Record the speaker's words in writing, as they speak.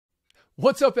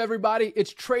What's up, everybody?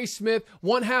 It's Trey Smith,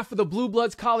 one half of the Blue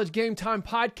Bloods College Game Time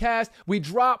podcast. We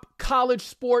drop college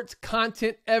sports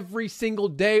content every single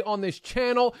day on this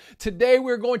channel. Today,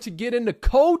 we're going to get into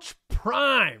Coach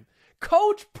Prime.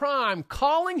 Coach Prime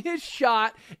calling his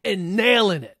shot and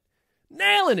nailing it.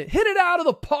 Nailing it. Hit it out of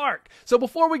the park. So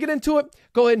before we get into it,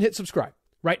 go ahead and hit subscribe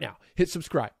right now. Hit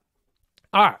subscribe.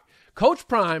 All right. Coach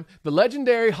Prime, the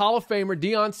legendary Hall of Famer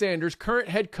Deion Sanders, current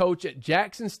head coach at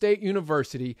Jackson State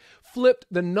University, flipped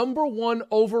the #1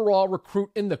 overall recruit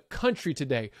in the country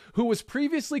today, who was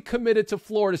previously committed to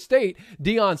Florida State,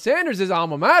 Deion Sanders'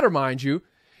 alma mater, mind you,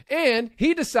 and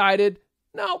he decided,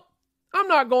 no, I'm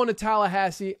not going to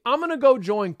Tallahassee. I'm going to go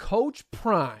join Coach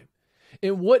Prime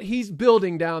in what he's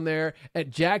building down there at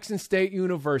Jackson State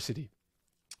University.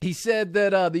 He said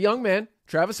that the young man,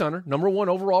 Travis Hunter, #1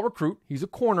 overall recruit, he's a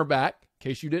cornerback, in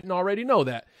case you didn't already know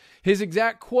that. His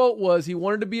exact quote was he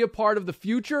wanted to be a part of the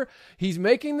future. He's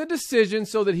making the decision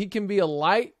so that he can be a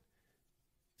light,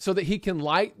 so that he can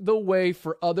light the way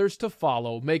for others to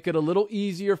follow, make it a little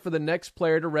easier for the next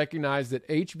player to recognize that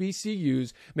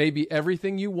HBCUs may be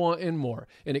everything you want and more.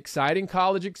 An exciting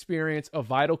college experience, a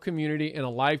vital community, and a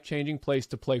life-changing place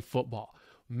to play football.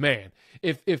 Man,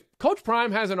 if Coach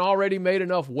Prime hasn't already made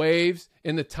enough waves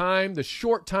in the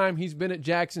short time he's been at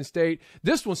Jackson State,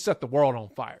 this one set the world on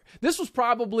fire. This was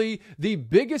probably the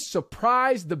biggest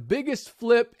surprise, the biggest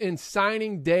flip in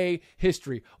signing day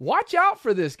history. Watch out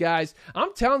for this, guys.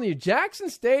 I'm telling you, Jackson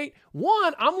State,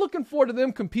 I'm looking forward to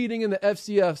them competing in the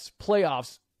FCS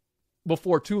playoffs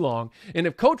before too long. And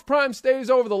if Coach Prime stays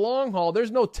over the long haul, there's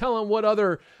no telling what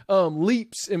other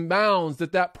leaps and bounds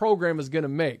that program is going to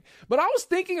make. But I was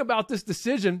thinking about this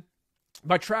decision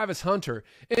by Travis Hunter,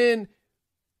 and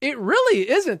it really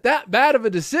isn't that bad of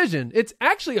a decision. It's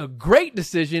actually a great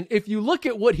decision if you look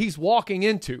at what he's walking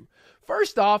into.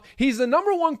 First off, he's the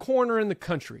 #1 corner in the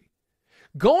country,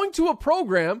 going to a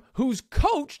program who's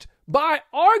coached by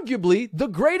arguably the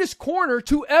greatest corner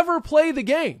to ever play the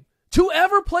game.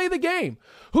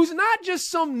 Who's not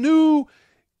just some new,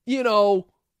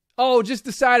 just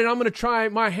decided I'm going to try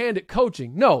my hand at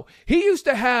coaching. No, he used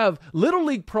to have little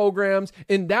league programs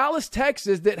in Dallas,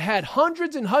 Texas that had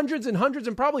hundreds and hundreds and hundreds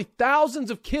and probably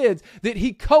thousands of kids that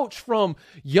he coached from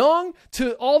young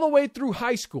to all the way through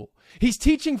high school. He's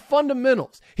teaching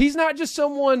fundamentals. He's not just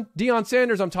someone, Deion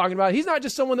Sanders I'm talking about, he's not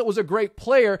just someone that was a great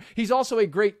player. He's also a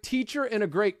great teacher and a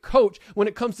great coach when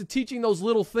it comes to teaching those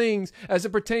little things as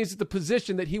it pertains to the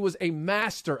position that he was a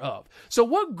master of. So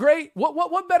what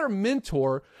better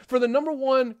mentor for the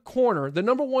 #1 corner, the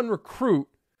 #1 recruit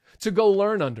to go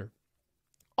learn under?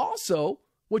 Also,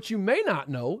 what you may not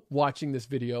know watching this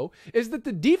video is that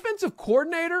the defensive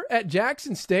coordinator at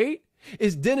Jackson State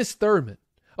is Dennis Thurman.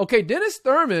 Okay, Dennis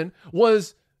Thurman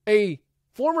was a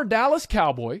former Dallas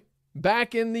Cowboy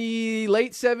back in the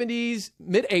late 70s,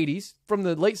 mid-80s, from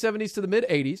the late 70s to the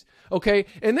mid-80s, okay?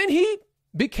 And then he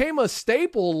became a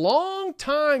staple,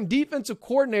 long-time defensive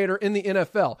coordinator in the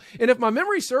NFL. And if my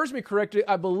memory serves me correctly,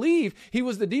 I believe he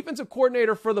was the defensive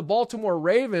coordinator for the Baltimore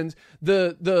Ravens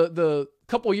the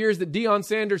couple years that Deion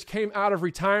Sanders came out of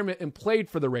retirement and played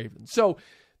for the Ravens. So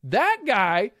that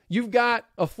guy, you've got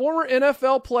a former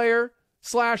NFL player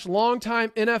 /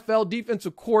 longtime NFL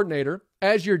defensive coordinator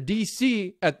as your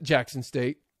DC at Jackson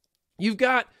State. You've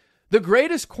got the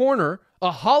greatest corner, a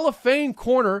Hall of Fame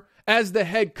corner, as the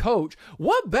head coach.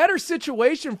 What better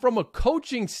situation from a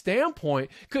coaching standpoint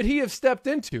could he have stepped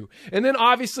into? And then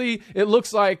obviously it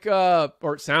looks like,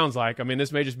 or it sounds like, I mean,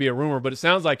 this may just be a rumor, but it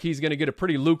sounds like he's going to get a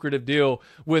pretty lucrative deal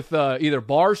with either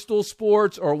Barstool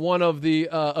Sports or one of the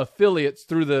affiliates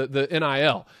through the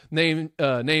NIL, name,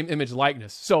 image,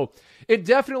 likeness. So it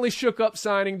definitely shook up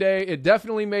signing day. It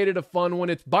definitely made it a fun one.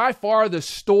 It's by far the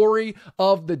story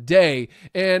of the day.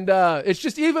 And it's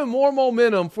just even more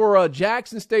momentum for a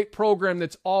Jackson State program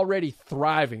that's already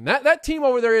thriving. That team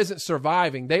over there isn't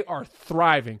surviving. They are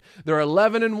thriving. They're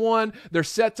 11-1. They're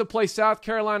set to play South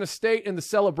Carolina State in the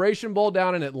Celebration Bowl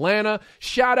down in Atlanta.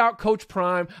 Shout out Coach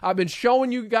Prime. I've been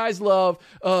showing you guys love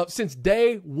since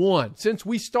day one, since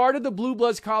we started the Blue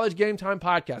Bloods College Game Time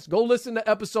podcast. Go listen to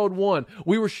episode 1.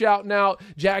 We were shouting out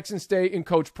Jackson State and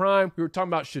Coach Prime. We were talking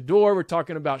about Shador. We were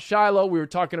talking about Shiloh. We were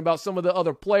talking about some of the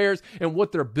other players and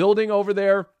what they're building over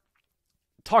there.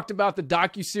 Talked about the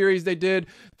docuseries they did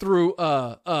through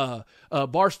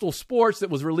Barstool Sports that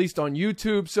was released on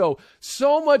YouTube.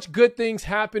 So much good things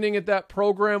happening at that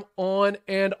program on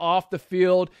and off the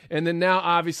field. And then now,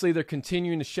 obviously, they're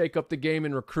continuing to shake up the game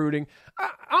in recruiting.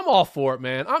 I'm all for it,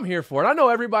 man. I'm here for it. I know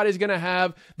everybody's going to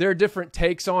have their different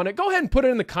takes on it. Go ahead and put it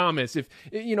in the comments. If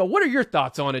what are your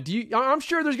thoughts on it? I'm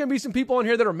sure there's going to be some people on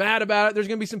here that are mad about it. There's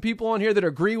going to be some people on here that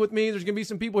agree with me. There's going to be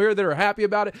some people here that are happy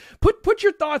about it. Put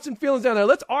your thoughts and feelings down there.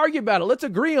 Let's argue about it. Let's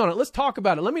agree on it. Let's talk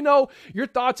about it. Let me know your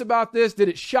thoughts about this. Did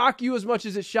it shock you as much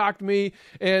as it shocked me?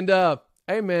 And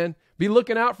hey, man, be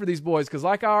looking out for these boys because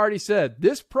like I already said,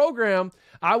 this program,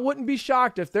 I wouldn't be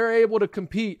shocked if they're able to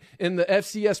compete in the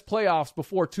FCS playoffs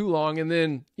before too long. And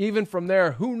then even from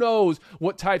there, who knows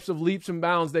what types of leaps and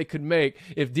bounds they could make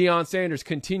if Deion Sanders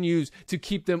continues to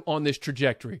keep them on this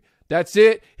trajectory. That's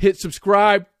it. Hit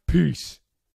subscribe. Peace.